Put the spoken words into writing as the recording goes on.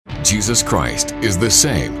Jesus Christ is the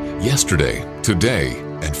same yesterday, today,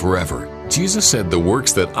 and forever. Jesus said, "The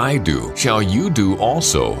works that I do shall you do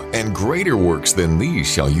also, and greater works than these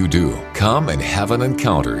shall you do." Come and have an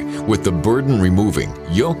encounter with the burden-removing,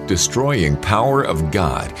 yoke-destroying power of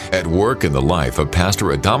God at work in the life of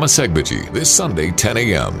Pastor Adama Segbeji this Sunday, 10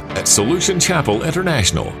 a.m. at Solution Chapel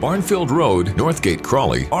International, Barnfield Road, Northgate,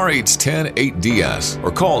 Crawley, RH10 8DS,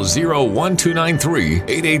 or call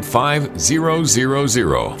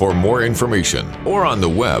 01293-885-000 for more information, or on the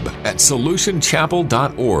web at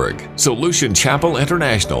solutionchapel.org. Solution Chapel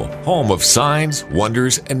International, home of signs,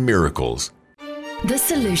 wonders, and miracles. The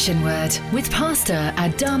Solution Word with Pastor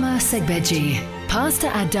Adama Segbeji. Pastor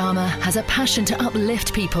Adama has a passion to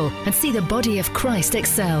uplift people and see the body of Christ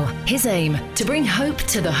excel. His aim, to bring hope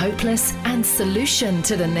to the hopeless and solution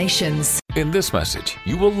to the nations. In this message,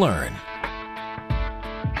 you will learn.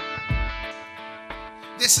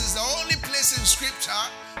 This is the only place in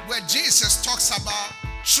Scripture where Jesus talks about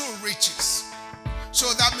true riches.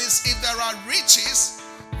 So that means if there are riches,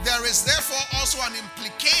 there is therefore also an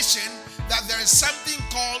implication that there is something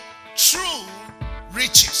called true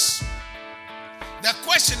riches. The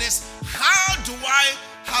question is, how do I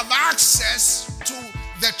have access to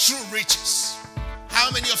the true riches? How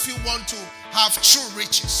many of you want to have true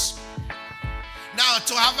riches? Now,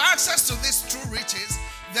 to have access to these true riches,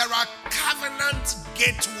 there are covenant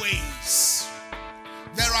gateways.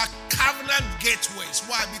 There are covenant gateways.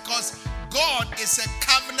 Why? Because God is a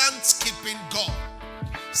covenant-keeping God.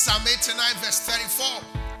 Psalm 89 verse 34,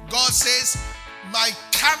 God says, "My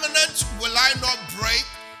covenant will I not break,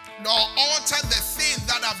 nor alter the thing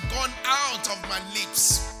that have gone out of my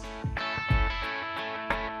lips."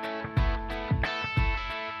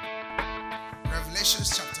 Revelation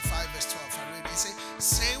chapter 5 verse 12, I read, it says,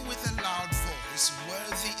 "Say with a loud voice,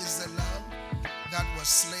 worthy is the Lamb that was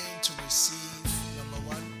slain to receive, number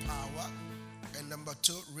 1, power, and number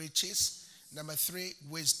 2, riches, number 3,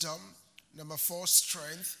 wisdom, number 4,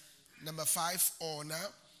 strength, number 5,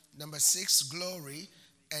 honor, number 6, glory,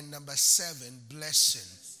 and number 7, blessing."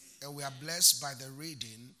 And we are blessed by the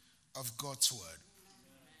reading of God's word.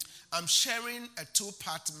 I'm sharing a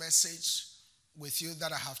 2-part message with you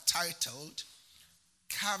that I have titled,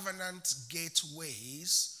 Covenant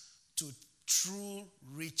Gateways to True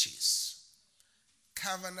Riches.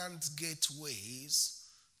 Covenant Gateways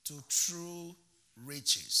to True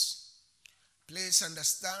Riches. Please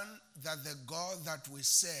understand that the God that we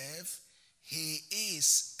serve, He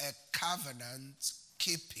is a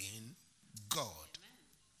covenant-keeping God.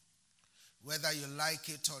 Whether you like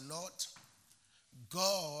it or not,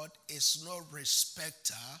 God is no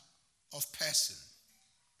respecter of person.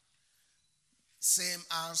 Same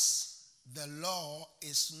as the law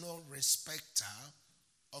is no respecter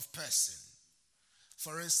of person.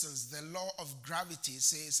 For instance, the law of gravity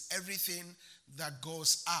says everything that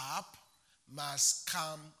goes up must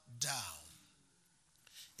come down.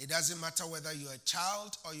 It doesn't matter whether you're a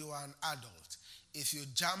child or you are an adult. If you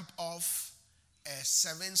jump off a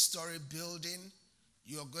 7-story building,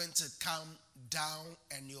 you're going to come down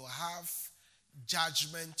and you'll have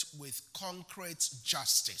judgment with concrete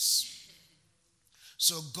justice.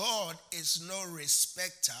 So God is no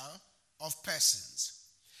respecter of persons.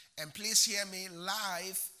 And please hear me,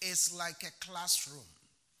 life is like a classroom.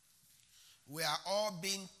 We are all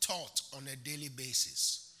being taught on a daily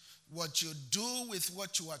basis. What you do with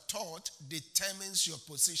what you are taught determines your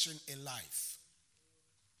position in life.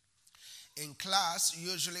 In class,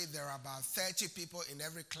 usually there are about 30 people in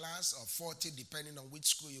every class, or 40 depending on which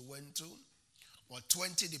school you went to, or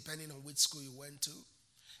 20 depending on which school you went to.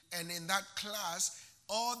 And in that class,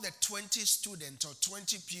 all the 20 students or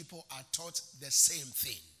 20 people are taught the same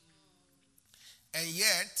thing. And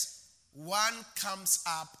yet, one comes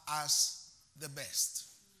up as the best.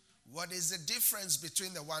 What is the difference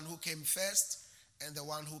between the one who came first and the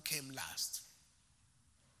one who came last?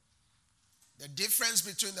 The difference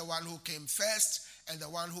between the one who came first and the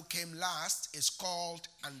one who came last is called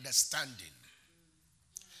understanding.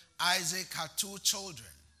 Isaac had 2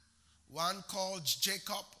 children, one called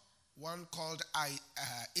Jacob, one called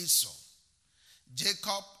Esau.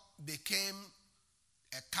 Jacob became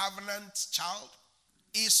a covenant child.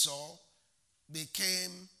 Esau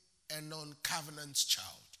became a non-covenant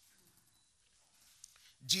child.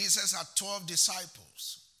 Jesus had 12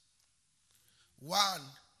 disciples. One,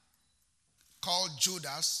 called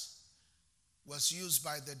Judas, was used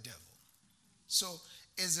by the devil. So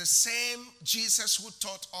it's the same Jesus who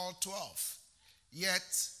taught all 12.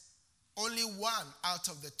 Yet only one out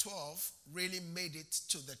of the 12 really made it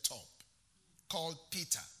to the top, called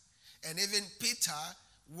Peter. And even Peter,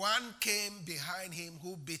 one came behind him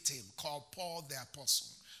who beat him, called Paul the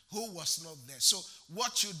Apostle, who was not there. So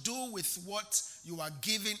what you do with what you are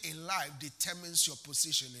given in life determines your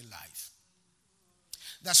position in life.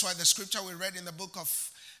 That's why the scripture we read in the book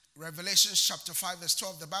of Revelation chapter 5 verse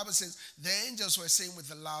 12, the Bible says, the angels were saying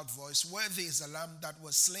with a loud voice, worthy is the Lamb that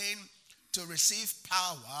was slain to receive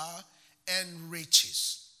power and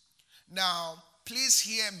riches. Now, please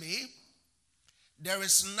hear me. There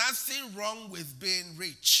is nothing wrong with being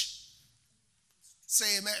rich.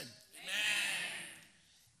 Say amen. Amen.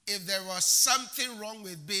 If there was something wrong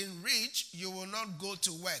with being rich, you will not go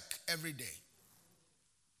to work every day.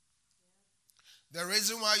 The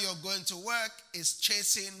reason why you're going to work is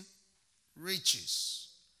chasing riches.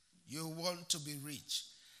 You want to be rich.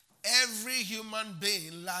 Every human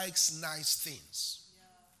being likes nice things.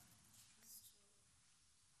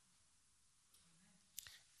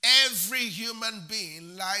 Every human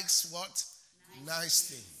being likes what? Nice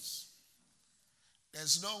things.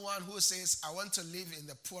 There's no one who says, I want to live in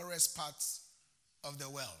the poorest parts of the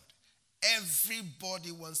world.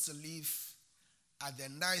 Everybody wants to live at the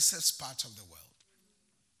nicest part of the world.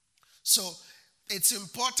 So it's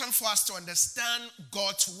important for us to understand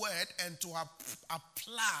God's word and to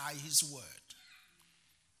apply his word.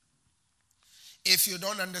 If you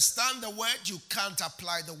don't understand the word, you can't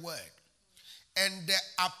apply the word. And the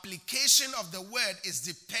application of the word is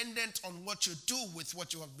dependent on what you do with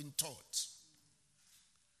what you have been taught.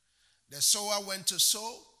 The sower went to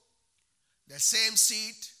sow. The same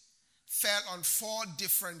seed fell on 4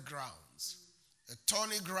 different grounds. The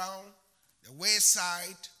thorny ground, the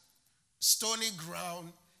wayside, stony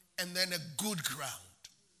ground, and then a good ground.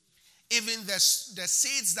 Even the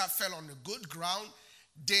seeds that fell on the good ground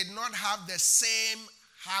did not have the same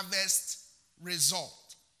harvest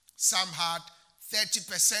result. Some had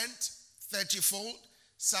 30%, 30-fold.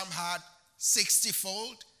 Some had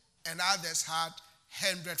 60-fold, and others had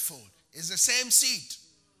 100-fold. It's the same seed.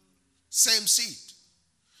 Same seed.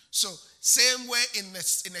 So, same way in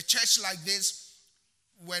a church like this,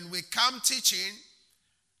 when we come teaching,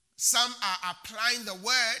 some are applying the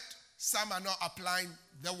word, some are not applying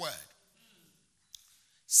the word.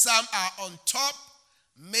 Some are on top,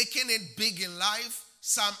 making it big in life,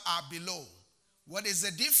 some are below. What is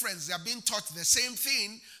the difference? They are being taught the same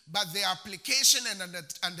thing, but the application and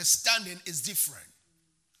understanding is different.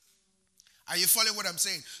 Are you following what I'm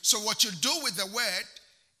saying? So what you do with the word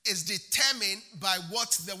is determined by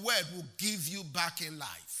what the word will give you back in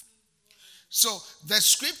life. So the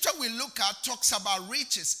scripture we look at talks about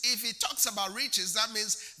riches. If it talks about riches, that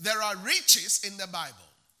means there are riches in the Bible.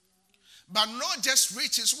 But not just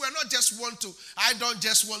riches. I don't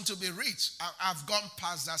just want to be rich. I've gone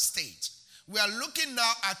past that stage. We are looking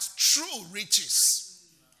now at true riches.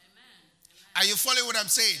 Amen. Are you following what I'm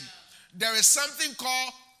saying? Yeah. There is something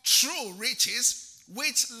called true riches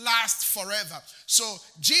which last forever. So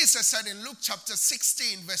Jesus said in Luke chapter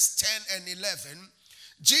 16 verse 10 and 11,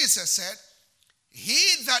 Jesus said,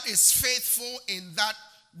 he that is faithful in that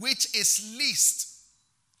which is least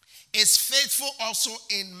is faithful also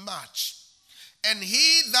in much. And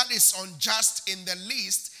he that is unjust in the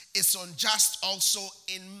least is unjust also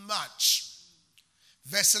in much.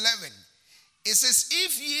 Verse 11, it says,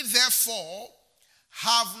 if ye therefore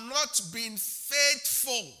have not been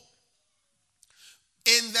faithful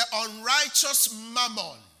in the unrighteous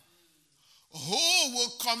mammon, who will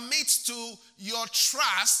commit to your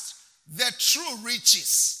trust the true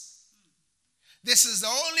riches? This is the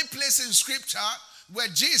only place in scripture where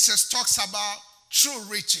Jesus talks about true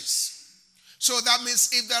riches. So that means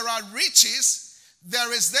if there are riches,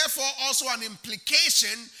 there is therefore also an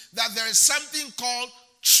implication that there is something called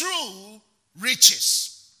true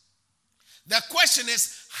riches. The question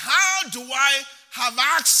is, how do I have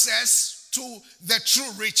access to the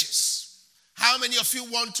true riches? How many of you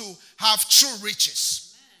want to have true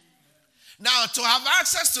riches? Now, to have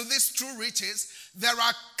access to these true riches, there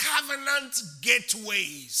are covenant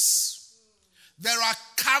gateways. There are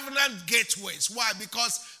covenant gateways. Why?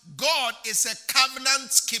 Because God is a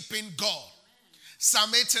covenant-keeping God.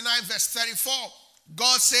 Psalm 89 verse 34,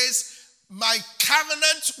 God says, my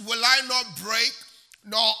covenant will I not break,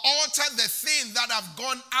 nor alter the thing that have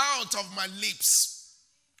gone out of my lips.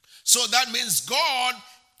 So that means God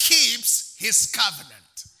keeps his covenant.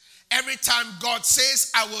 Every time God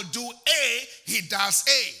says, I will do A, he does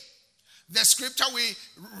A. The scripture we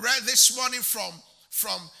read this morning from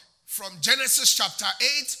Genesis chapter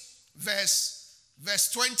 8, verse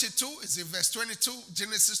 22. Is it verse 22?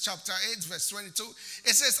 Genesis chapter 8, verse 22.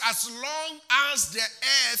 It says, as long as the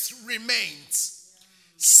earth remains,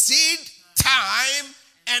 seed time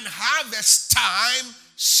and harvest time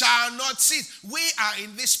shall not cease. We are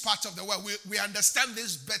in this part of the world. We understand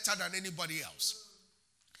this better than anybody else.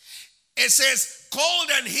 It says cold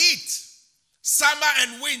and heat, summer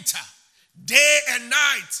and winter, day and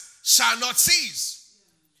night shall not cease.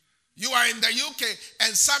 You are in the UK,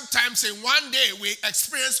 and sometimes in one day we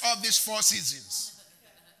experience all these 4 seasons.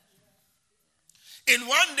 In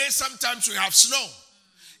one day, sometimes we have snow.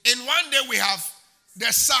 In one day, we have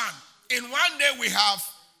the sun. In one day, we have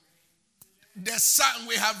the sun.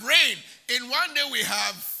 We have rain. In one day, we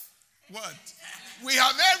have what? We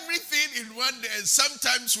have everything in one day, and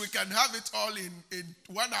sometimes we can have it all in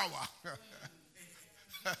 1 hour.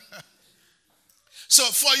 So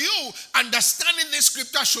for you, understanding this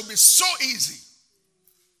scripture should be so easy.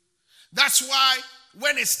 That's why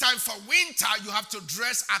when it's time for winter, you have to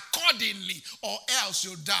dress accordingly, or else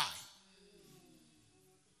you'll die.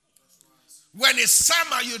 When it's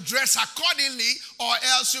summer, you dress accordingly, or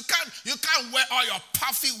else you can't wear all your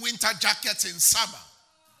puffy winter jackets in summer.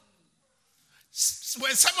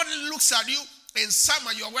 When somebody looks at you in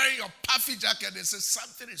summer, you're wearing your puffy jacket, they say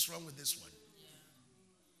something is wrong with this one.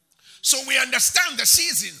 So we understand the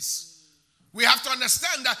seasons. We have to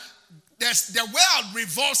understand that the world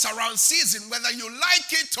revolves around season, whether you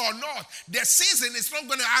like it or not. The season is not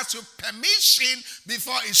going to ask you permission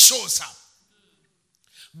before it shows up.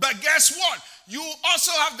 But guess what? You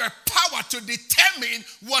also have the power to determine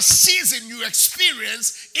what season you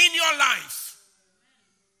experience in your life.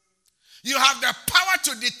 You have the power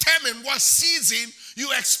to determine what season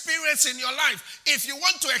you experience in your life. If you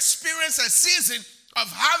want to experience a season of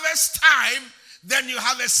harvest time, then you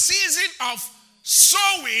have a season of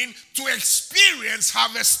sowing to experience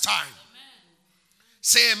harvest time. Amen.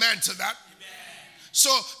 Say amen to that. Amen. So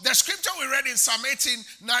the scripture we read in Psalm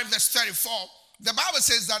 18:9 verse 34, the Bible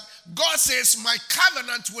says that God says, my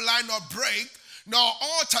covenant will I not break, nor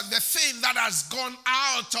alter the thing that has gone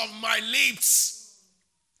out of my lips.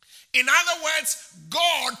 In other words,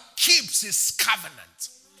 God keeps his covenant.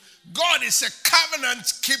 God is a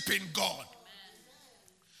covenant keeping God.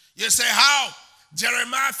 You say, how?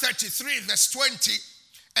 Jeremiah 33 verse 20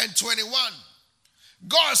 and 21.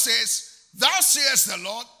 God says, thou sayest the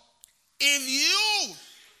Lord, if you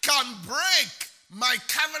can break my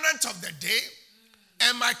covenant of the day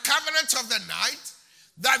and my covenant of the night,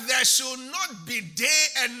 that there should not be day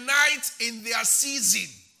and night in their season.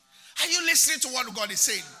 Are you listening to what God is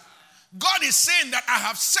saying? God is saying that I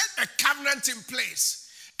have set a covenant in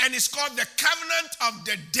place, and it's called the covenant of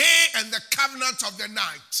the day and the covenant of the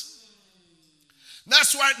night.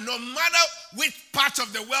 That's why no matter which part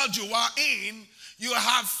of the world you are in, you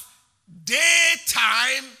have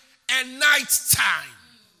daytime and nighttime.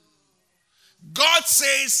 God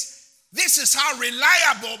says, this is how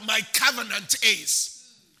reliable my covenant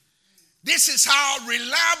is. This is how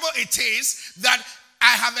reliable it is that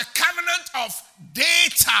I have a covenant of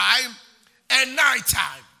daytime and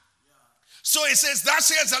nighttime. So it says, thus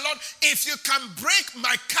says the Lord, if you can break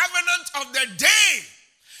my covenant of the day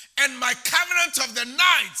and my covenant of the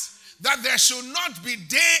night, that there should not be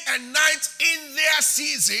day and night in their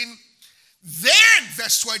season, then,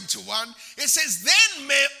 verse 21, it says, then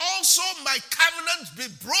may also my covenant be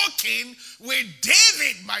broken with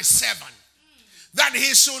David, my servant, that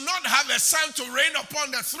he should not have a son to reign upon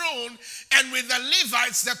the throne, and with the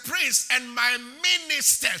Levites, the priests, and my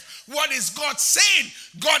ministers. What is God saying?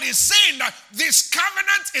 God is saying that this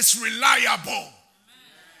covenant is reliable. Amen.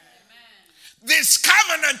 This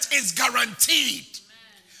covenant is guaranteed.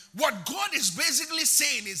 Amen. What God is basically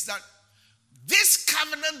saying is that this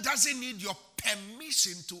covenant doesn't need your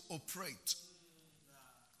permission to operate.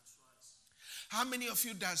 How many of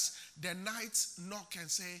you does the night knock and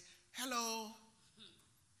say, hello,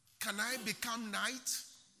 can I become night?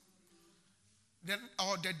 Then,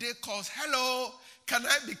 or the day calls, hello, can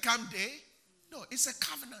I become day? No, it's a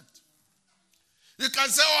covenant. You can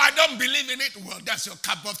say, oh, I don't believe in it. Well, that's your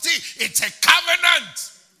cup of tea. It's a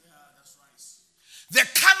covenant. Yeah, that's right. The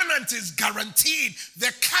covenant is guaranteed.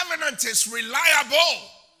 The covenant is reliable.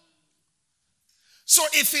 So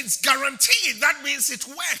if it's guaranteed, that means it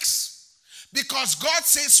works. Because God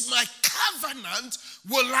says, my covenant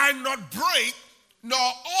will I not break, nor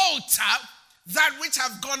alter that which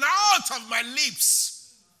have gone out of my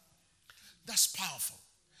lips. That's powerful.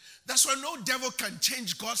 That's why no devil can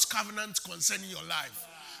change God's covenant concerning your life.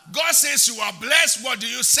 God says you are blessed. What do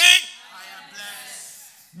you say? I am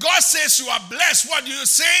blessed. God says you are blessed. What do you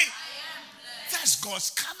say? I am blessed. That's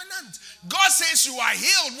God's covenant. God says you are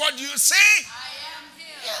healed. What do you say? I am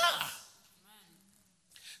healed. Yeah.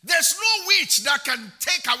 There's no witch that can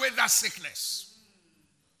take away that sickness.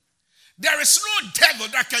 There is no devil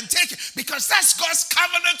that can take it, because that's God's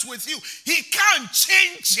covenant with you. He can't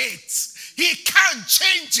change it. He can't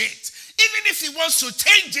change it. Even if he wants to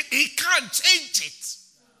change it, he can't change it.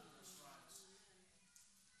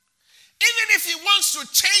 wants to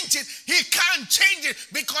change it, he can't change it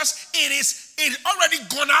because it's already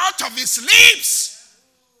gone out of his lips.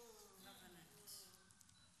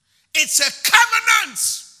 It's a covenant.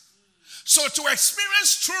 So to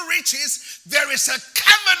experience true riches, there is a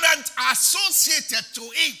covenant associated to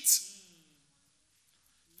it.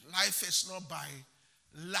 Life is not by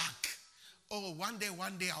luck. Oh, one day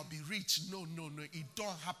I'll be rich. No. It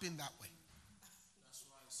don't happen that way.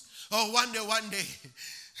 Oh, one day,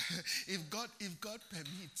 if God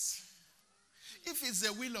permits, if it's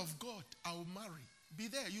the will of God, I will marry. Be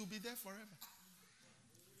there. You'll be there forever.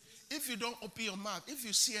 If you don't open your mouth, if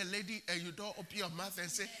you see a lady and you don't open your mouth and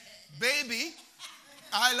say, baby,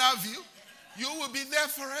 I love you, you will be there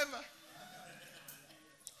forever.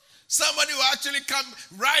 Somebody will actually come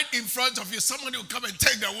right in front of you. Somebody will come and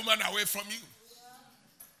take the woman away from you.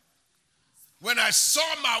 When I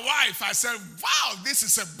saw my wife, I said, wow, this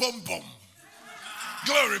is a boom boom.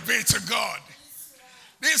 Glory be to God.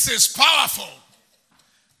 This is powerful.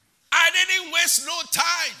 I didn't waste no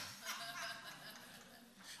time.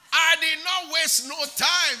 I did not waste no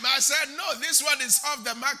time. I said, no, this one is off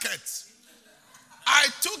the market. I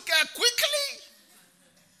took her quickly.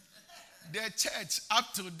 The church,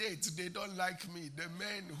 up to date, they don't like me. The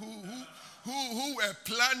men who were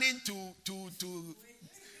planning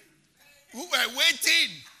who were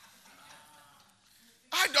waiting.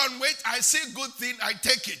 I don't wait. I see good thing, I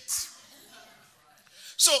take it.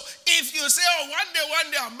 So if you say, oh, one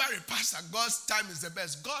day I'll marry, Pastor, God's time is the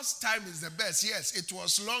best. God's time is the best. Yes, it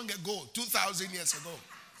was long ago, 2,000 years ago.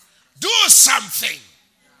 Do something.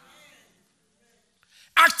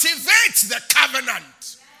 Activate the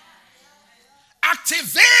covenant.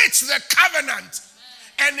 Activate the covenant.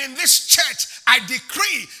 And in this church, I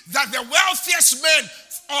decree that the wealthiest men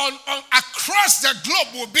across the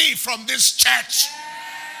globe will be from this church.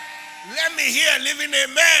 Let me hear a living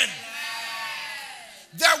amen.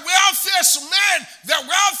 The wealthiest men, the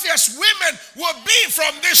wealthiest women will be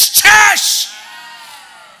from this church.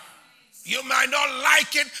 You might not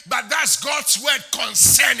like it, but that's God's word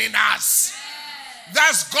concerning us.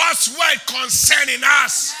 That's God's word concerning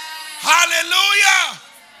us. Hallelujah.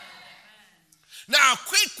 Now,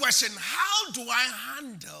 quick question. How do I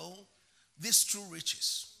handle these true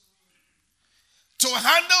riches? To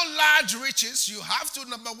handle large riches, you have to,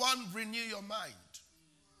 number one, renew your mind.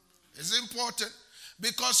 It's important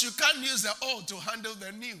because you can't use the old to handle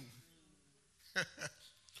the new.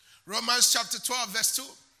 Romans chapter 12, verse 2.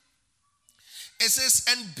 It says,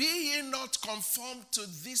 and be ye not conformed to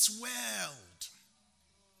this world,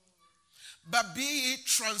 but be ye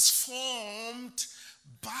transformed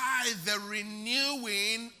by the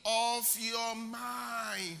renewing of your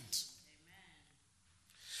mind.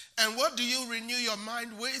 And what do you renew your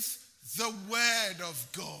mind with? The word of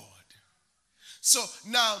God. So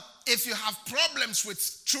now, if you have problems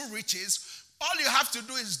with true riches, all you have to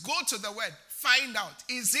do is go to the word, find out,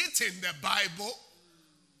 is it in the Bible?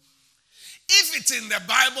 If it's in the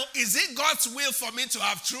Bible, is it God's will for me to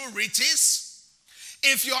have true riches?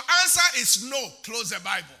 If your answer is no, close the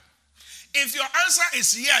Bible. If your answer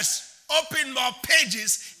is yes, open more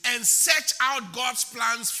pages and search out God's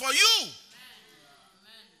plans for you.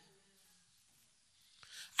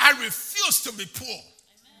 I refuse to be poor.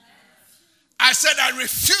 I said I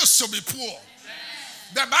refuse to be poor.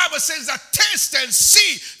 The Bible says that taste and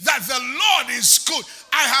see that the Lord is good.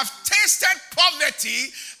 I have tasted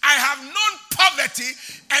poverty. I have known poverty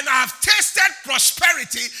and I have tasted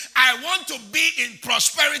prosperity. I want to be in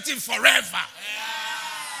prosperity forever.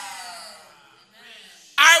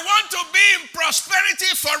 I want to be in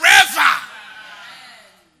prosperity forever.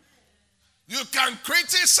 You can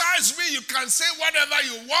criticize me. You can say whatever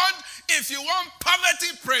you want. If you want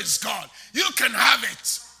poverty, praise God. You can have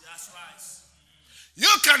it. That's right. You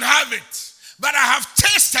can have it. But I have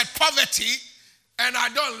tasted poverty and I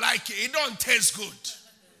don't like it. It don't taste good.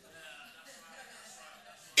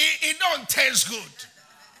 It don't taste good.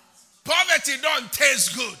 Poverty don't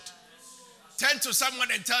taste good. Turn to someone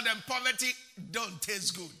and tell them poverty don't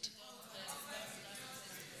taste good.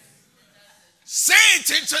 Say it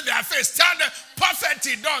into their face. Tell them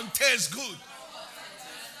poverty don't taste good.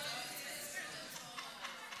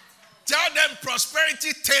 Tell them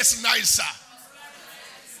prosperity tastes nicer.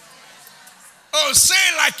 Oh, say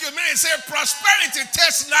it like you mean it. Say prosperity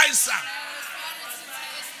tastes nicer.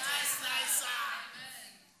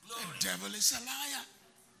 The devil is a liar.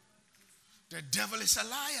 The devil is a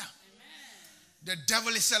liar. The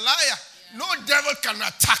devil is a liar. No devil can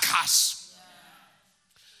attack us.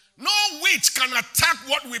 No witch can attack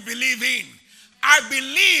what we believe in. I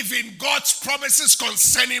believe in God's promises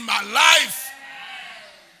concerning my life.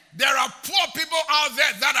 There are poor people out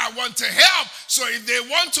there that I want to help. So if they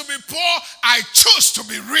want to be poor, I choose to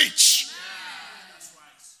be rich.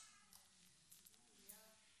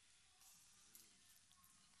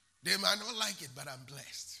 They might not like it, but I'm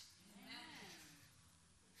blessed.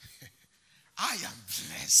 I am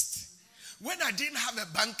blessed. When I didn't have a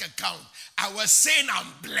bank account, I was saying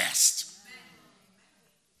I'm blessed.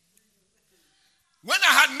 When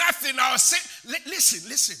I had nothing, I was saying,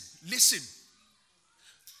 listen.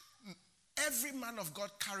 Every man of God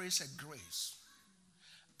carries a grace.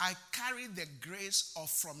 I carry the grace of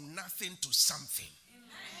from nothing to something.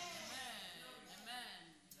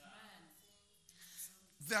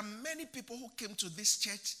 There are many people who came to this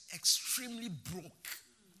church extremely broke.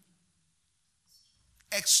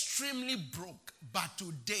 Extremely broke. But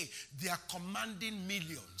today, they are commanding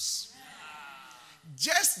millions.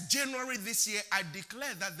 Just January this year, I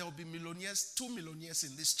declare that there will be millionaires, 2 millionaires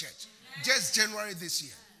in this church. Just January this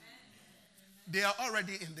year. They are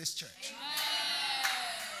already in this church.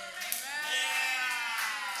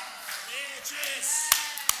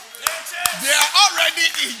 They are already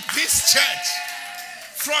in this church.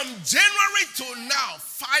 From January to now,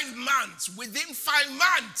 5 months, within 5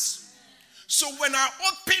 months. So when I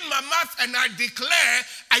open my mouth and I declare,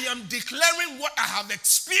 I am declaring what I have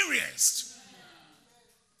experienced.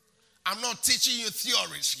 I'm not teaching you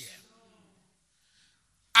theories here.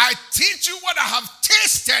 I teach you what I have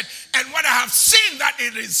tasted and what I have seen, that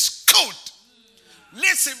it is good.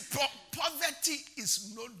 Listen, poverty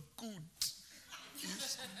is not good.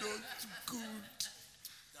 It's not good.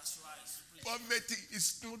 That's right. Poverty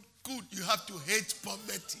is not good. You have to hate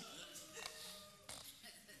poverty.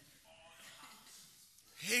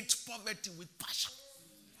 Hate poverty with passion.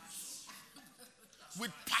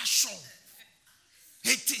 With passion.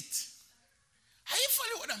 Hate it. Are you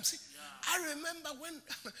following what I'm saying? Yeah. I remember when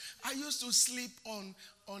I used to sleep on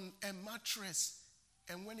a mattress,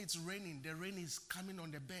 and when it's raining, the rain is coming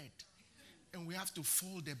on the bed, and we have to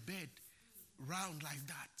fold the bed round like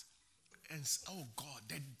that. And oh God,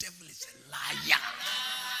 the devil is a liar.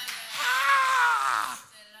 Ah!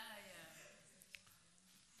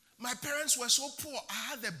 My parents were so poor. I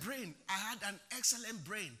had a brain. I had an excellent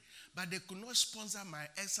brain, but they could not sponsor my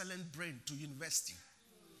excellent brain to university.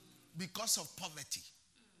 Because of poverty.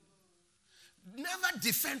 Never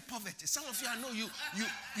defend poverty. Some of you, I know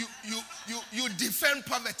you defend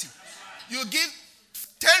poverty. You give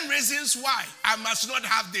 10 reasons why I must not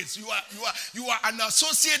have this. You are an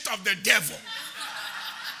associate of the devil.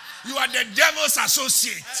 You are the devil's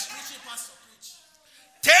associate.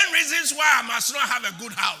 10 reasons why I must not have a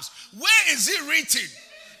good house. Where is it written?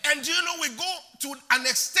 And you know, we go to an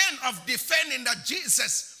extent of defending that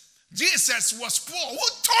Jesus was poor. Who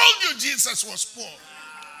told you Jesus was poor?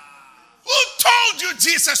 Who told you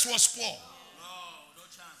Jesus was poor? No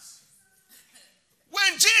chance.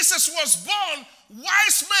 When Jesus was born,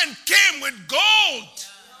 wise men came with gold.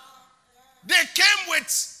 They came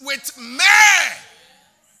with myrrh.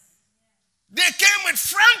 They came with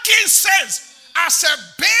frankincense. As a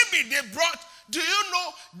baby, they brought, do you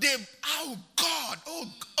know,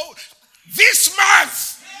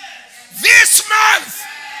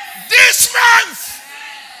 this month,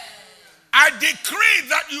 I decree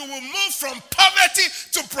that you will move from poverty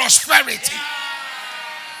to prosperity.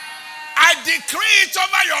 I decree it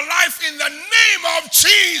over your life in the name of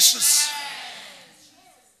Jesus.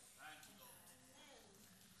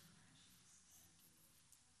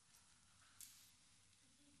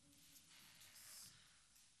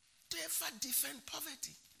 Never defend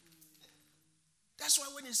poverty. That's why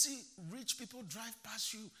when you see rich people drive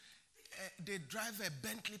past you, they drive a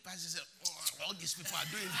Bentley past you, say, oh, all these people are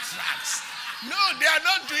doing drugs. No, they are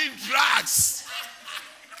not doing drugs.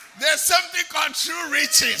 There's something called true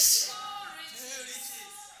riches.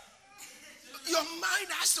 Your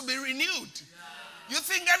mind has to be renewed. You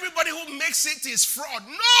think everybody who makes it is fraud.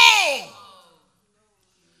 No!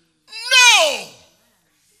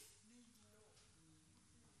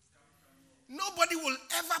 Nobody will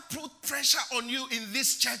ever put pressure on you in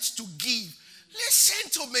this church to give. Listen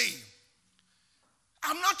to me.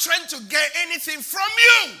 I'm not trying to get anything from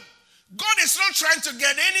you. God is not trying to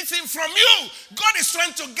get anything from you. God is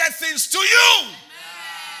trying to get things to you.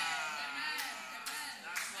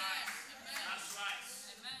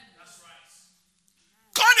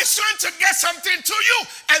 God is trying to get something to you.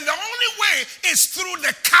 And the only way is through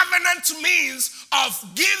the covenant means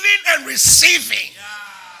of giving and receiving.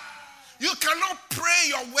 You cannot pray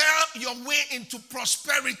your way into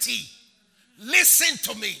prosperity. Listen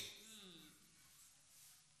to me.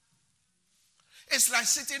 It's like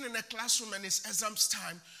sitting in a classroom and it's exams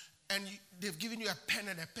time and they've given you a pen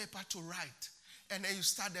and a paper to write. And then you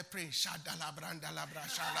start the praying.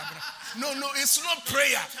 No, it's not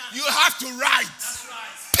prayer. You have to write.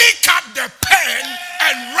 Pick up the pen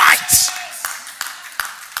and write.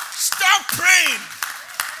 Stop praying.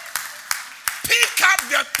 Pick up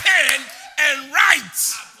the pen and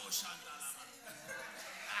write.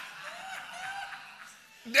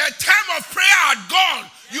 The time of prayer had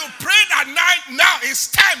gone. You prayed at night. Now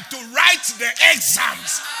it's time to write the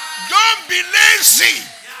exams. Don't be lazy.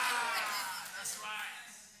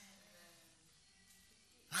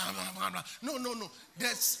 No.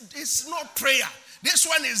 It's not prayer. This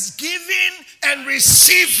one is giving and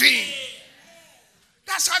receiving.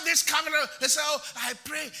 That's how this covenant. They say, oh, I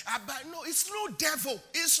pray. No, it's no devil.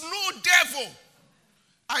 It's no devil.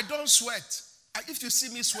 I don't sweat. If you see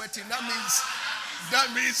me sweating, that means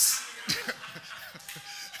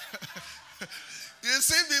you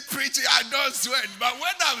see me preaching, I don't sweat. But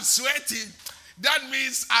when I'm sweating, that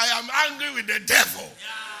means I am angry with the devil.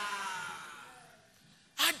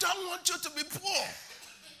 I don't want you to be poor.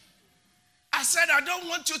 I said I don't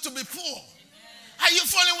want you to be poor. Are you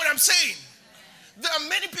following what I'm saying? There are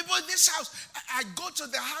many people in this house. I go to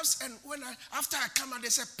the house, and after I come out, they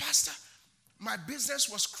say, Pastor, my business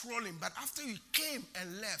was crawling, but after you came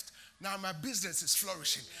and left, now my business is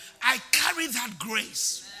flourishing. I carry that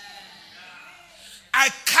grace. I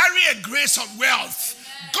carry a grace of wealth.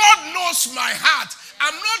 God knows my heart.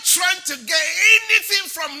 I'm not trying to get anything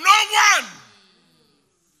from no one.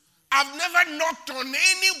 I've never knocked on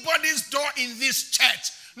anybody's door in this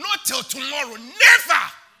church. Not till tomorrow. Never.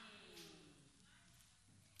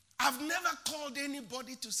 I've never called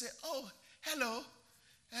anybody to say, oh, hello,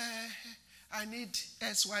 I need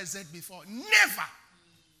XYZ before. Never.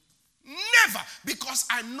 Never. Because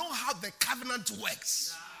I know how the covenant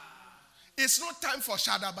works. It's not time for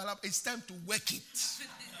Shadabalab. It's time to work it.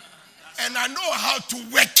 And I know how to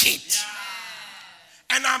work it.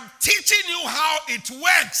 And I'm teaching you how it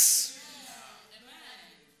works.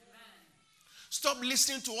 Stop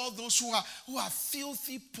listening to all those who are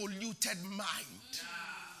filthy, polluted mind.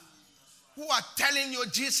 Who are telling you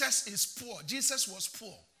Jesus is poor. Jesus was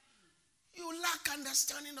poor. You lack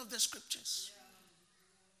understanding of the scriptures.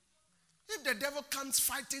 If the devil comes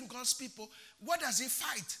fighting God's people, what does he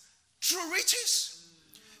fight? True riches.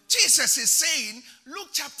 Jesus is saying, Luke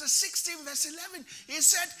chapter 16 verse 11, he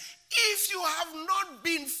said, if you have not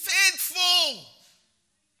been faithful,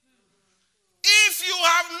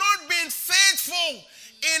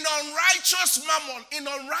 in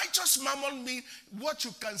unrighteous mammon means what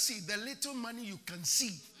you can see, the little money you can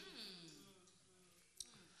see.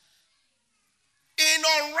 In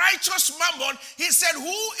unrighteous mammon, he said,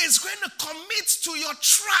 who is going to commit to your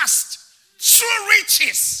trust true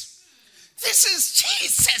riches? This is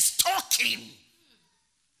Jesus talking.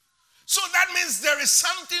 So that means there is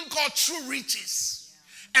something called true riches.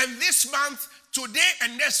 And this month, today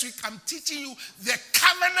and next week, I'm teaching you the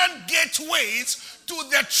covenant gateways to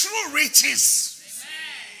the true riches.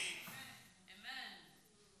 Amen.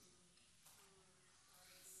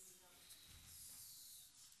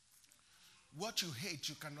 What you hate,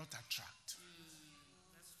 you cannot attract.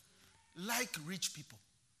 Like rich people.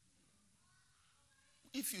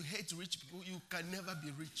 If you hate rich people, you can never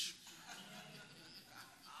be rich.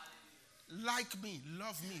 Like me,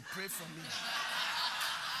 love me, pray for me.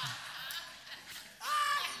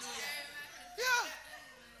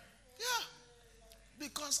 Yeah.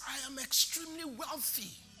 Because I am extremely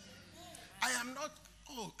wealthy. I am not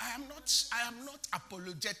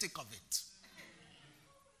apologetic of it.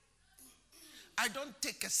 I don't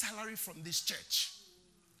take a salary from this church.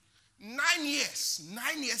 9 years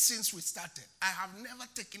since we started, I have never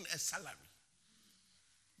taken a salary.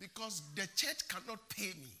 Because the church cannot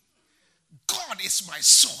pay me. God is my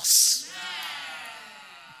source.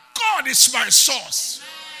 God is my source.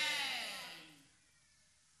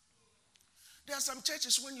 There are some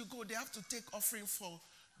churches, when you go, they have to take offering for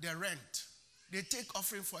their rent. They take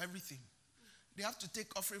offering for everything. They have to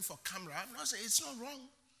take offering for camera. I'm not saying it's not wrong.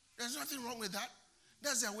 There's nothing wrong with that.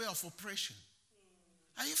 That's their way of operation.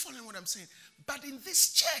 Are you following what I'm saying? But in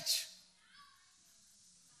this church,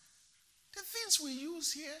 the things we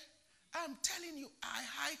use here, I'm telling you, are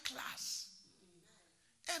high class.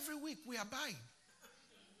 Every week we are buying.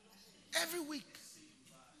 Every week.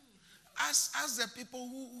 As the people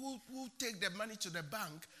who take the money to the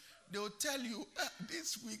bank, they will tell you,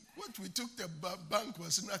 this week, what we took the bank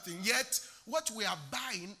was nothing. Yet, what we are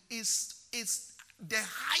buying is the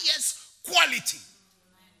highest quality.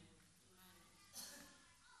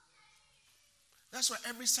 That's why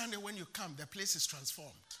every Sunday when you come, the place is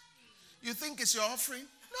transformed. You think it's your offering?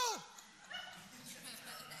 No.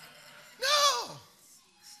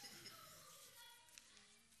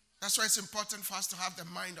 That's why it's important for us to have the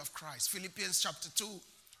mind of Christ. Philippians chapter 2,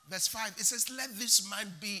 verse 5, it says, let this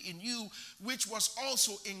mind be in you, which was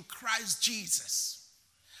also in Christ Jesus.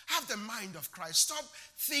 Have the mind of Christ. Stop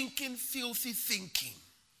thinking filthy thinking.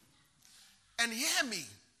 And hear me,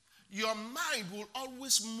 your mind will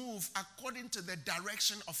always move according to the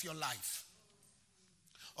direction of your life.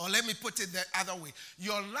 Or let me put it the other way.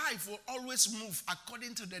 Your life will always move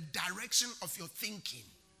according to the direction of your thinking.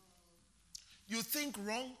 You think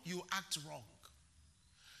wrong, you act wrong.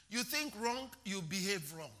 You think wrong, you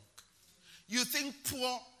behave wrong. You think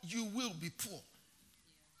poor, you will be poor.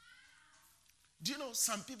 Do you know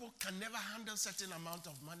some people can never handle certain amount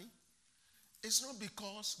of money? It's not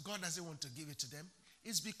because God doesn't want to give it to them.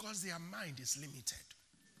 It's because their mind is limited.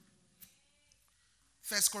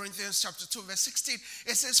 1 Corinthians chapter 2, verse 16,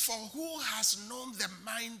 it says, for who has known the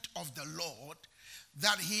mind of the Lord,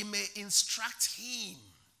 that he may instruct him?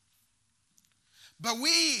 But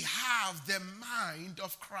we have the mind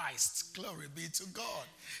of Christ. Glory be to God.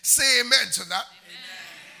 Say amen to that.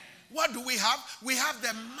 Amen. What do we have? We have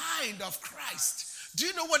the mind of Christ. Do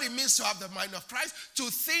you know what it means to have the mind of Christ? To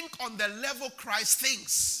think on the level Christ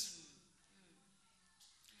thinks.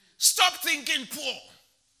 Stop thinking poor.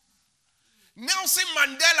 Nelson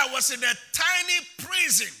Mandela was in a tiny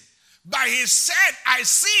prison, but he said, I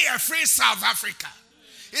see a free South Africa.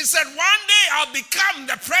 He said, one day I'll become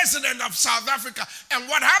the president of South Africa. And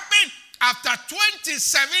what happened? After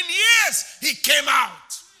 27 years, he came out.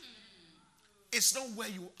 It's not where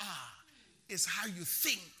you are. It's how you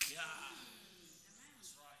think.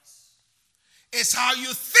 It's how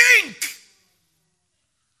you think.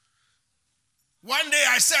 One day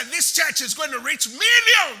I said, this church is going to reach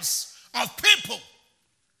millions of people.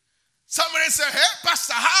 Somebody said, hey,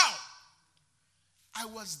 Pastor, how? I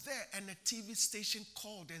was there and a TV station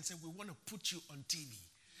called and said, we want to put you on TV.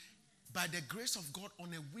 By the grace of God, on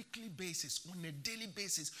a weekly basis, on a daily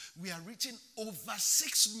basis, we are reaching over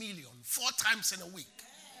 6 million, 4 times in a week.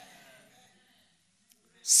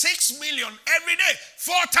 6 million every day,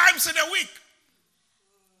 4 times in a week.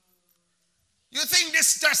 You think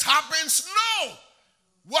this just happens? No.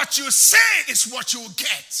 What you say is what you will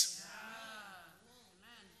get.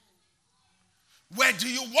 Where do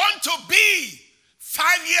you want to be 5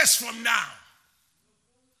 years from now?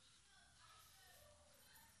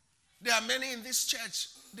 There are many in this church.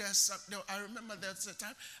 I remember there's a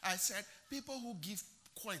time I said, people who give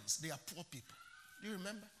coins, they are poor people. Do you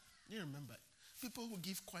remember? You remember? People who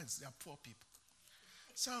give coins, they are poor people.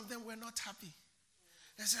 Some of them were not happy.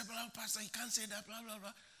 They said, blah, Pastor, you can't say that, blah, blah,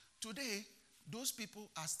 blah. Today, those people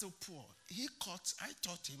are still poor. I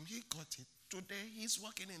taught him, he got it. Today, he's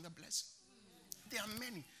walking in the blessing. There are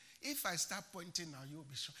many. If I start pointing now, you'll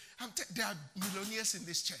be sure. There are millionaires in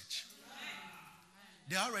this church.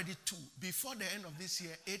 There are already 2. Before the end of this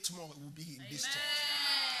year, 8 more will be in this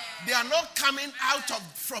church. They are not coming out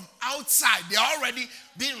from outside. They are already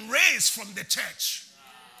being raised from the church.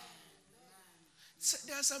 So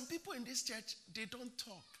there are some people in this church, they don't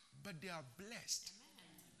talk, but they are blessed.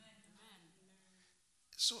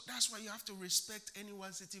 So that's why you have to respect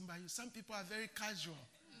anyone sitting by you. Some people are very casual.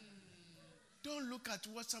 Don't look at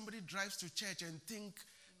what somebody drives to church and think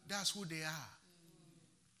that's who they are.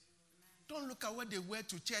 Don't look at what they wear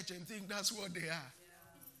to church and think that's what they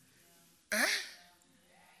are.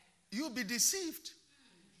 You'll be deceived.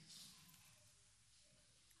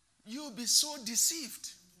 You'll be so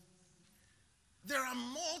deceived. There are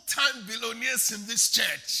multi billionaires in this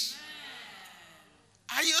church.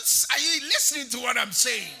 Are you listening to what I'm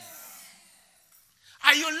saying?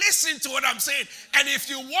 Are you listening to what I'm saying? And if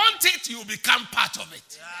you want it, you'll become part of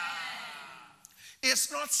it.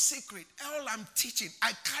 It's not secret. All I'm teaching,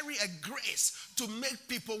 I carry a grace to make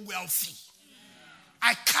people wealthy.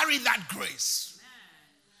 I carry that grace.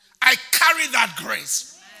 I carry that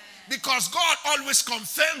grace. Because God always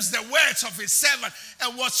confirms the words of his servant.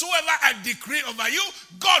 And whatsoever I decree over you,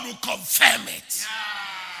 God will confirm it.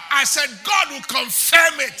 I said, God will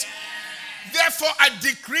confirm it. Therefore, I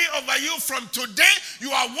decree over you from today,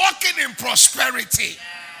 you are walking in prosperity.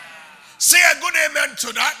 Say a good amen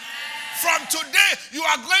to that. From today, you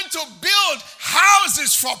are going to build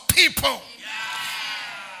houses for people.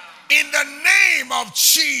 In the name of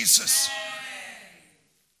Jesus.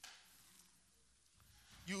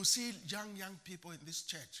 You see young people in this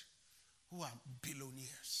church who are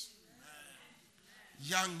billionaires.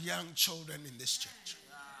 Young children in this church.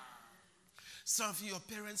 Some of you, your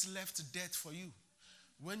parents left debt for you.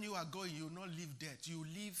 When you are going, you will not leave debt. You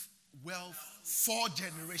leave wealth 4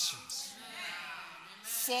 generations.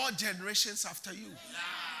 4 generations after you.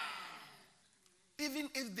 Even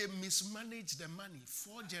if they mismanage the money,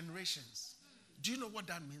 4 generations, Do you know what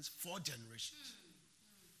that means? 4 generations.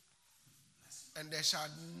 And there shall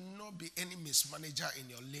not be any mismanager in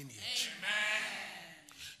your lineage. Amen.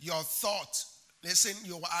 Your thought, listen,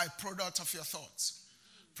 you are a product of your thoughts.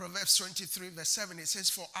 Proverbs 23 verse 7, it says,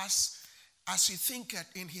 for us, as he thinketh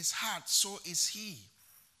in his heart, so is he.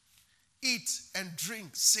 Eat and drink,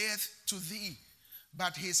 saith to thee,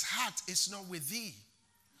 but his heart is not with thee.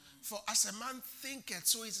 For as a man thinketh,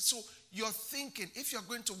 so is it. So your thinking, if you're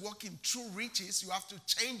going to walk in true riches, you have to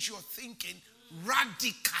change your thinking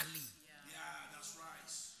radically. Yeah, that's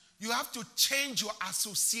right. You have to change your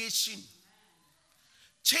association.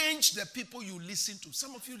 Change the people you listen to.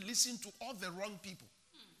 Some of you listen to all the wrong people.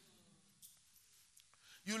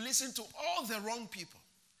 You listen to all the wrong people.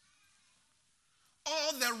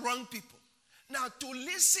 All the wrong people. Now, to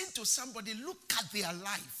listen to somebody, look at their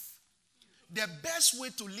life. The best way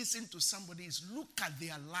to listen to somebody is look at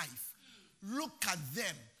their life. Look at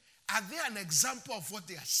them. Are they an example of what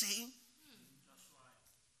they are saying?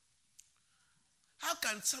 How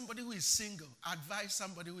can somebody who is single advise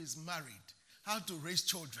somebody who is married how to raise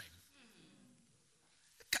children?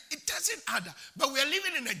 It doesn't add up. But we are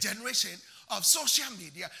living in a generation of social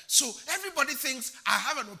media. So everybody thinks I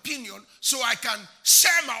have an opinion, so I can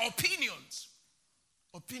share my opinions.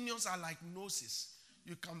 Opinions are like noses.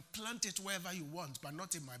 You can plant it wherever you want, but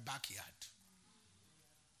not in my backyard.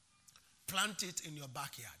 Plant it in your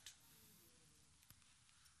backyard.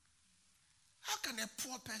 How can a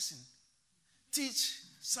poor person teach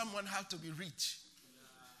someone how to be rich?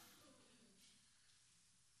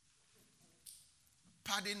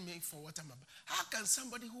 Pardon me for what I'm about. How can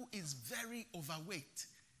somebody who is very overweight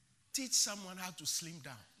teach someone how to slim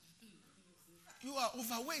down? You are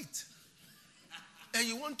overweight. And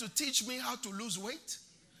you want to teach me how to lose weight?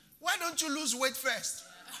 Why don't you lose weight first?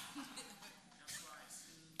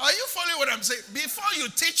 Are you following what I'm saying? Before you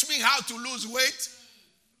teach me how to lose weight,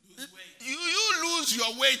 you lose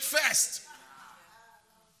your weight first.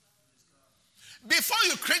 Before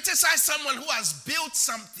you criticize someone who has built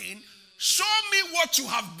something, show me what you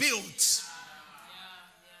have built.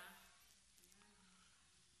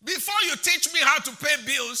 Before you teach me how to pay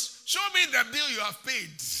bills, show me the bill you have paid.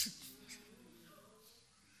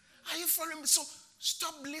 Are you following me? So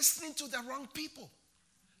stop listening to the wrong people.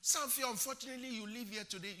 Some of you, unfortunately, you live here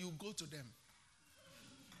today, you go to them.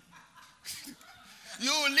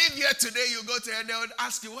 You live here today, you go to them, they would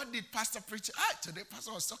ask you, what did Pastor preach? Today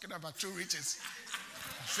Pastor was talking about true riches.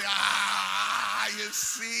 Say, you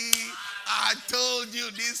see, I told you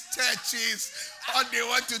these churches, all they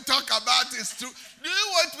want to talk about is true. Do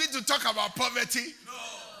you want me to talk about poverty? No.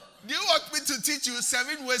 Do you want me to teach you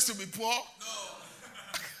 7 ways to be poor? No.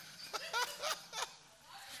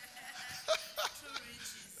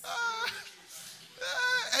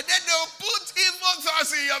 And then they'll put evil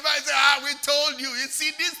thoughts in your mind and say, we told you. You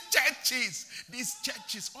see, these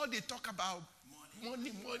churches, all they talk about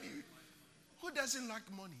money. Who doesn't like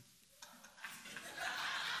money?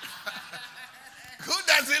 Who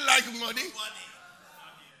doesn't like money?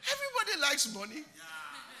 Everybody likes money.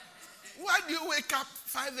 Why do you wake up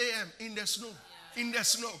 5 a.m. in the snow? In the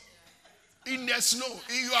snow. In the snow.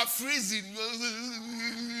 You are freezing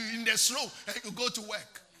in the snow and you go to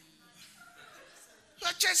work. You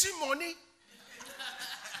are chasing money.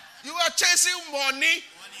 You are chasing money.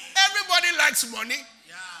 Everybody likes money.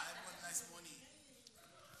 Yeah, everybody likes money.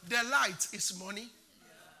 The light is money.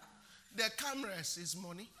 The cameras is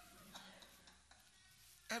money.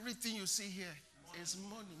 Everything you see here is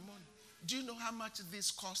money. Do you know how much this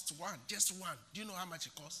costs? One. Just one. Do you know how much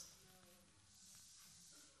it costs?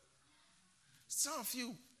 Some of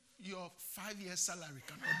you, your 5-year salary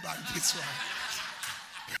cannot buy this one.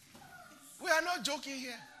 We are not joking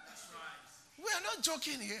here. We are not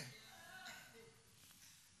joking here.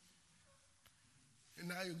 And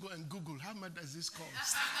now you go and Google, how much does this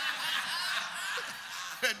cost?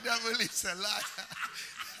 The devil is a liar.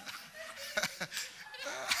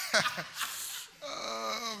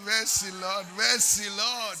 Oh, mercy, Lord. Mercy,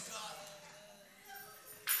 Lord.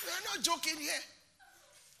 We are not joking here.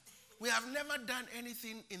 We have never done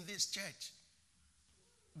anything in this church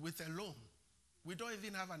with a loan. We don't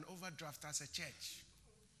even have an overdraft as a church.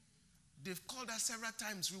 They've called us several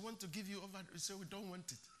times. We want to give you overdraft. We say we don't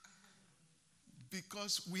want it.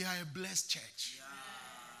 Because we are a blessed church.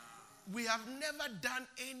 Yeah. We have never done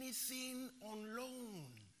anything on loan.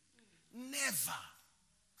 Never.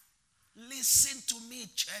 Listen to me,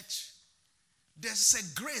 church. There's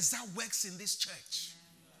a grace that works in this church.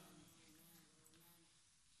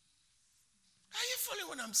 Are you following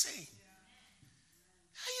what I'm saying?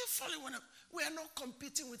 Are you following what I'm... We are not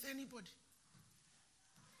competing with anybody.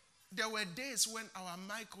 There were days when our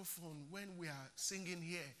microphone, when we are singing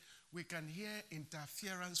here, we can hear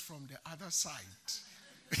interference from the other side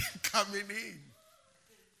coming in.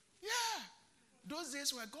 Yeah. Those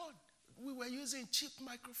days were gone. We were using cheap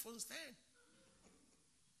microphones then.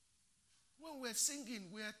 When we're singing,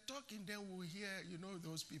 we're talking, then we'll hear,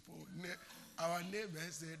 those people, our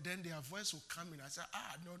neighbors, then their voice will come in. I say,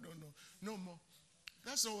 no more.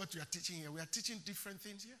 That's not what we are teaching here. We are teaching different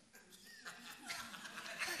things here.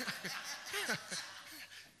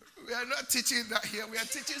 We are not teaching that here. We are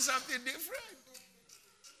teaching something different.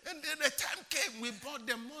 And then the time came, we bought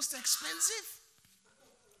the most expensive.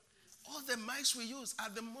 All the mics we use are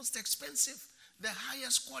the most expensive, the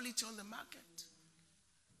highest quality on the market.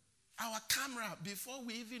 Our camera, before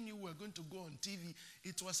we even knew we were going to go on TV,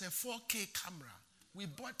 it was a 4K camera. We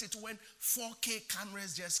bought it when 4K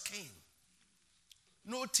cameras just came.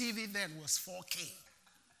 No TV then was 4K.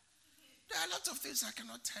 There are a lot of things I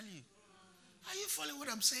cannot tell you. Are you following what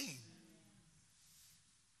I'm saying?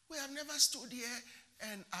 We have never stood here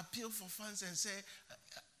and appealed for funds and say,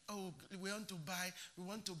 we want to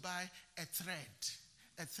buy a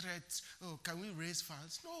thread. Oh, can we raise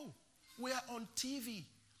funds? No. We are on TV.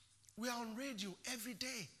 We are on radio every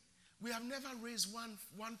day. We have never raised one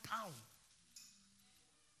pound.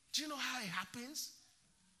 Do you know how it happens?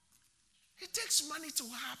 It takes money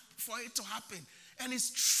for it to happen. And it's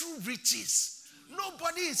true riches.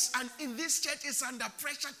 Nobody in this church is under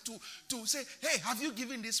pressure to say, hey, have you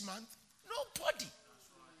given this month? Nobody.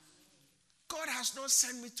 God has not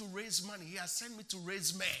sent me to raise money. He has sent me to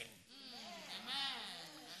raise men.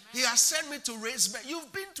 He has sent me to raise men.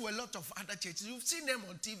 You've been to a lot of other churches. You've seen them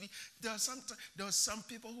on TV. There were some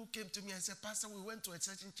people who came to me and said, Pastor, we went to a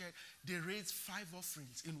certain church. They raised 5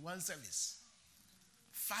 offerings in one service.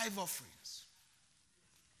 5 offerings.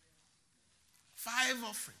 5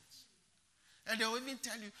 offerings. And they will even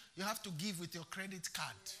tell you, you have to give with your credit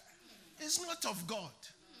card. It's not of God.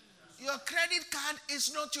 Your credit card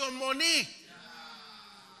is not your money.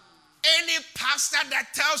 Any pastor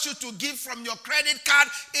that tells you to give from your credit card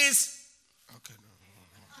is... Okay, no.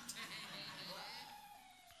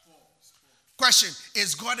 Question,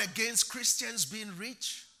 is God against Christians being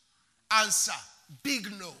rich? Answer,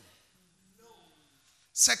 big no.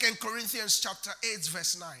 2 Corinthians chapter 8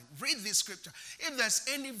 verse 9. Read this scripture. If there's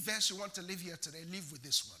any verse you want to leave here today, leave with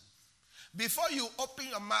this one. Before you open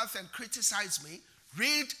your mouth and criticize me,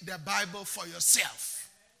 read the Bible for yourself.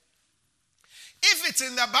 If it's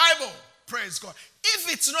in the Bible, praise God.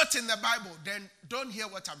 If it's not in the Bible, then don't hear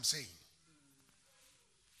what I'm saying.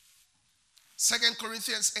 2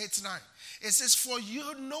 Corinthians 8:9. It says, for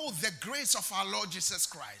you know the grace of our Lord Jesus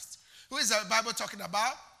Christ. Who is the Bible talking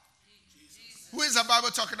about? Jesus. Who is the Bible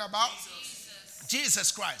talking about?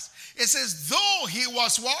 Jesus Christ. It says, though he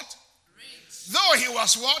was what? Rich. Though he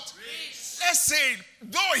was what? Rich. Let's say,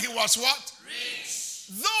 though he was what? Rich.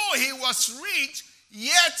 Though he was rich,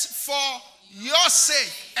 yet for your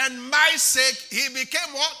sake and my sake, he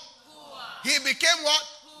became what? Poor. He became what?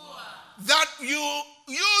 Poor. That you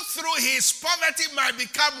through his poverty might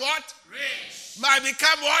become what? Rich. Might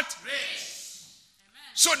become what? Rich.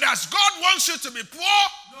 Amen. So does God want you to be poor?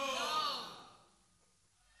 No.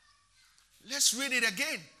 Let's read it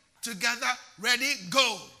again. Together, ready,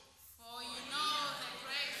 go. For you know the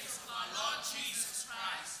grace of our Lord Jesus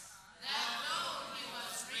Christ, that though he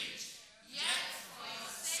was rich, yet for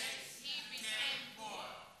your sake he became poor,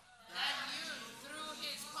 that you through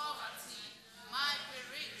his poverty might be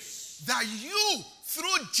rich. That you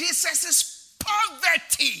through Jesus'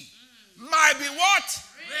 poverty might be what?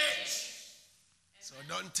 Rich. So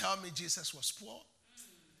don't tell me Jesus was poor.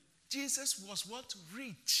 Jesus was what?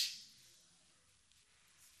 Rich.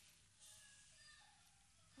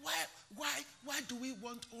 Why do we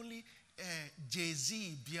want only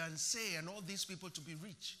Jay-Z, Beyonce, and all these people to be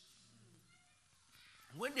rich?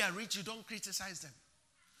 When they are rich, you don't criticize them.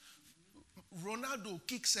 Ronaldo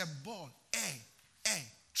kicks a ball,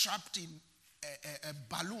 trapped in a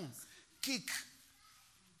balloon, kick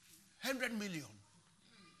 100 million.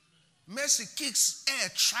 Messi kicks air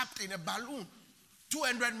trapped in a balloon,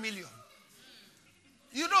 200 million.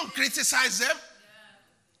 You don't criticize them.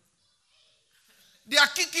 They are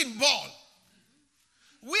kicking ball.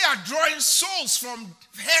 We are drawing souls from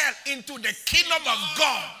hell into the kingdom of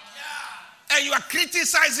God. And you are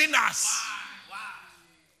criticizing us.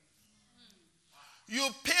 You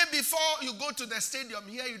pay before you go to the stadium.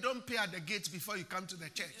 Here you don't pay at the gates before you come to the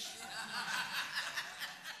church.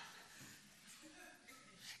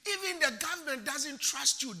 Even the government doesn't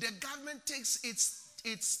trust you. The government takes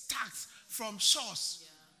its tax from source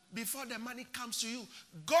before the money comes to you.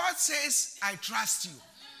 God says, I trust you.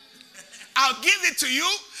 I'll give it to you.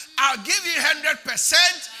 I'll give you 100%.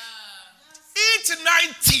 Eat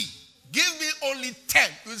 90. Give me only 10.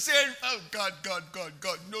 You say, oh, God.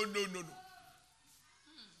 No.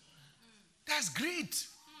 That's greed.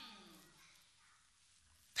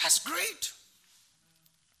 That's greed.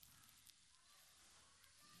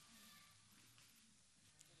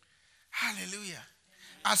 Hallelujah.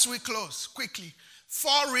 As we close, quickly,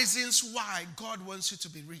 4 reasons why God wants you to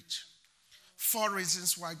be rich. 4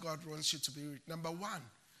 reasons why God wants you to be rich. Number 1,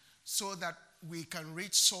 so that we can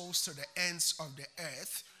reach souls to the ends of the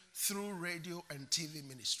earth through radio and TV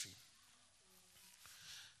ministry.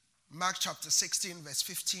 Mark chapter 16, verse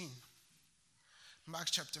 15.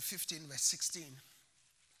 Mark chapter 15, verse 16.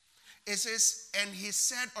 It says, and he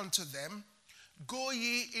said unto them, go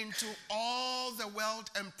ye into all the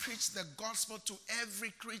world and preach the gospel to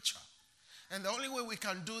every creature. And the only way we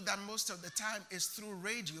can do that most of the time is through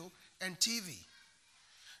radio and TV.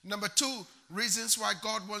 Number 2, reasons why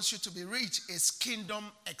God wants you to be rich is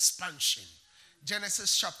kingdom expansion.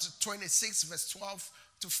 Genesis chapter 26, verse 12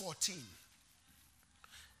 to 14.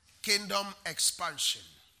 Kingdom expansion.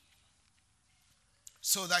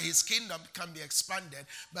 So that his kingdom can be expanded.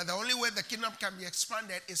 But the only way the kingdom can be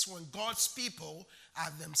expanded is when God's people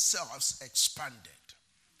are themselves expanded.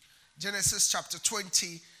 Genesis chapter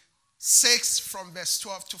 26 from verse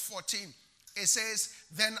 12 to 14. It says,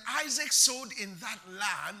 then Isaac sowed in that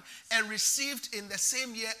land and received in the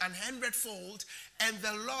same year 100-fold, and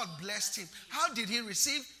the Lord blessed him. How did he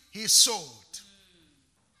receive? He sowed.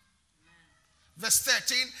 Verse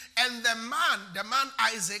 13, and the man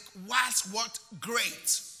Isaac was what?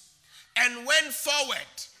 Great. And went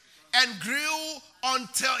forward and grew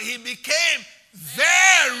until he became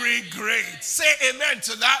very great. Say amen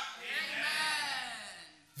to that. Amen.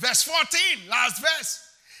 Verse 14, last verse.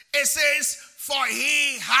 It says, for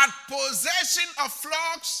he had possession of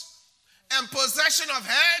flocks and possession of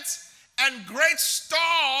herds and great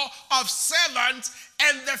store of servants,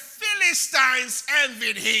 and the Philistines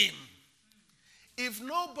envied him. If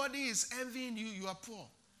nobody is envying you, you are poor.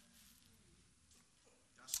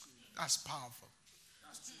 That's powerful.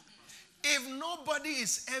 If nobody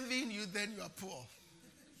is envying you, then you are poor.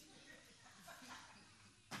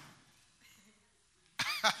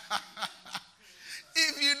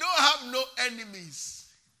 If you don't have no enemies,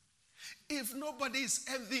 if nobody is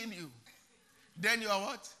envying you, then you are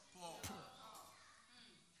what? Poor.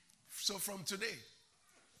 So from today,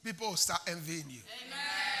 people will start envying you. Amen.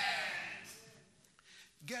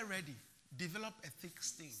 Get ready. Develop a thick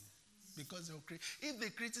skin. Because if they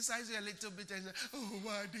criticize you a little bit and say, oh,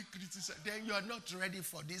 why they criticize? Then you are not ready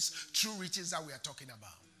for these true riches that we are talking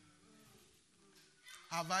about.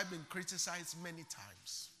 Have I been criticized many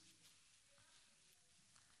times?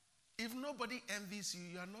 If nobody envies you,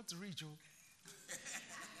 you are not rich.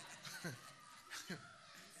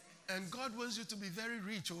 And God wants you to be very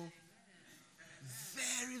rich.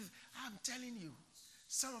 I'm telling you,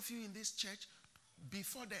 some of you in this church,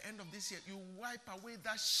 before the end of this year, you wipe away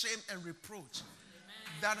that shame and reproach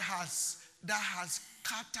that has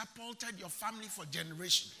catapulted your family for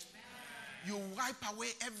generations. You wipe away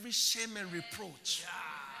every shame and reproach.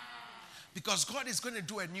 Because God is going to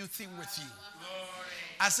do a new thing with you.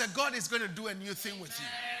 I said, God is going to do a new thing with you.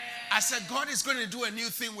 I said, God is going to do a new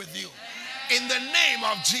thing with you. In the name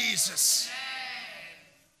of Jesus.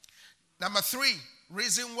 Number 3,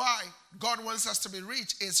 reason why God wants us to be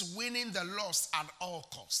rich is winning the lost at all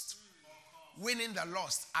cost. Winning the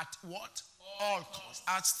lost at what? All cost.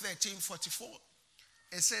 Acts 13:44.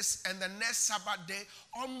 It says, and the next Sabbath day,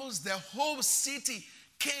 almost the whole city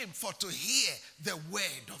came for to hear the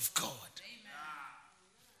word of God.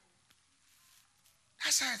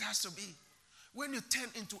 That's how it has to be. When you turn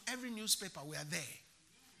into every newspaper, we are there.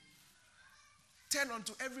 Turn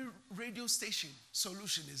onto every radio station,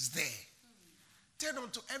 Solution is there. Turn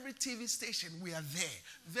onto every TV station, we are there.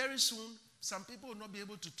 Very soon, some people will not be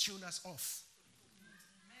able to tune us off.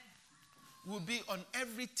 We'll be on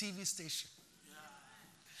every TV station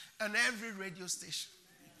and every radio station.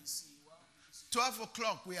 12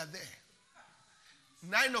 o'clock, we are there.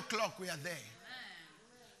 9 o'clock, we are there.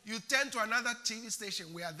 You turn to another TV station,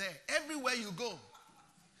 we are there. Everywhere you go,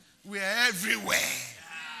 we are everywhere.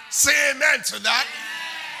 Say amen to that.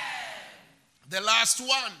 The last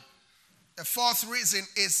one, the 4th reason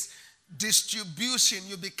is distribution.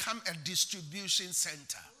 You become a distribution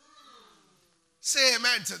center. Say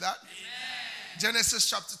amen to that. Genesis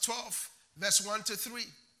chapter 12, verse 1 to 3.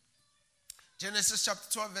 Genesis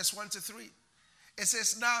chapter 12, verse 1 to 3. It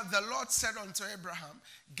says, now the Lord said unto Abraham,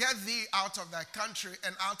 get thee out of thy country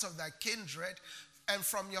and out of thy kindred and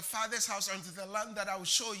from your father's house unto the land that I will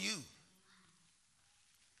show you.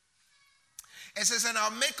 It says, and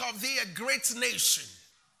I'll make of thee a great nation.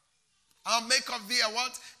 I'll make of thee a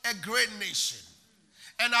what? A great nation.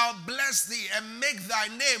 And I'll bless thee and make thy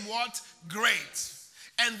name what? Great.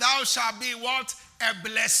 And thou shalt be what? A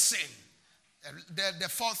blessing. The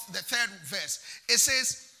third verse. It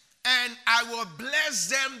says, and I will bless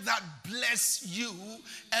them that bless you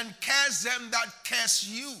and curse them that curse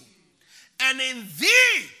you. And in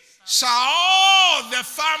thee shall all the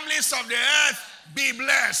families of the earth be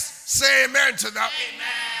blessed. Say amen to that.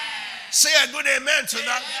 Amen. Say a good amen to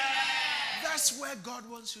that. Amen. That's where God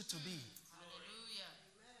wants you to be.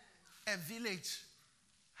 Hallelujah. A village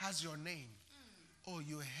has your name. Oh,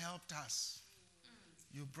 you helped us.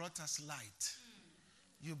 You brought us light.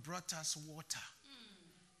 You brought us water.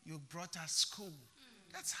 You brought us school.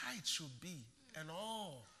 That's how it should be. And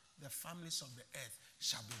all the families of the earth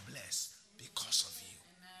shall be blessed because of you.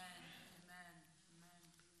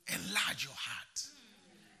 Amen. Enlarge your heart.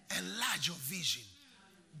 Enlarge your vision.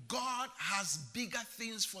 God has bigger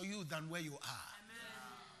things for you than where you are.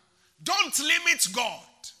 Don't limit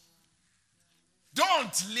God.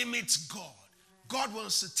 Don't limit God. God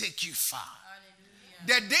wants to take you far.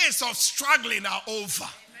 The days of struggling are over.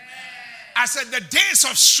 I said the days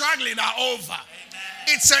of struggling are over.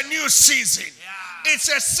 It's a new season. It's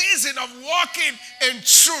a season of walking in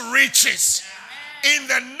true riches. In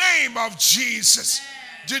the name of Jesus.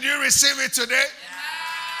 Did you receive it today?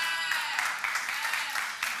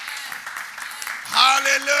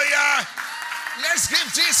 Hallelujah. Let's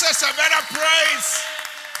give Jesus a better praise.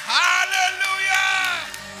 Hallelujah.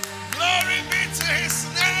 Glory be to his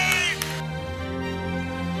name.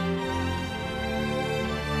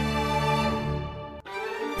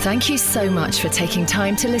 Thank you so much for taking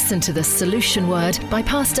time to listen to the Solution Word by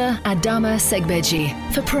Pastor Adama Segbeji.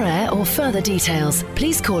 For prayer or further details,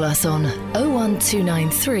 please call us on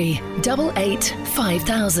 01293 88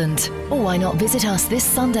 5000. Or why not visit us this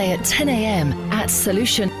Sunday at 10 a.m. at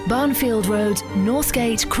Solution, Barnfield Road,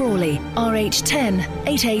 Northgate, Crawley, RH10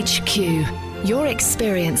 8HQ. Your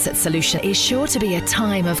experience at Solution is sure to be a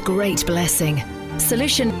time of great blessing.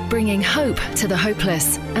 Solution, bringing hope to the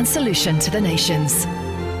hopeless and solution to the nations.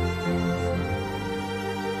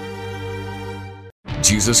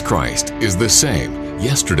 Jesus Christ is the same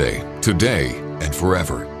yesterday, today, and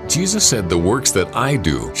forever. Jesus said, the works that I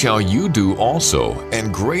do shall you do also,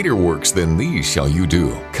 and greater works than these shall you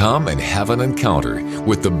do. Come and have an encounter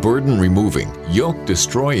with the burden-removing,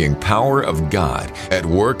 yoke-destroying power of God at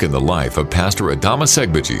work in the life of Pastor Adama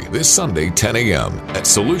Segbeji this Sunday, 10 a.m. at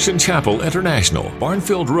Solution Chapel International,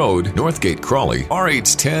 Barnfield Road, Northgate, Crawley,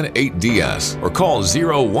 RH10 8DS, or call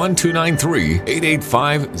 01293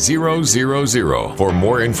 885 000 for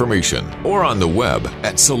more information, or on the web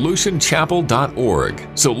at solutionchapel.org.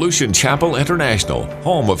 Solution Chapel International,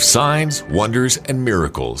 home of signs, wonders, and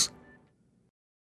miracles.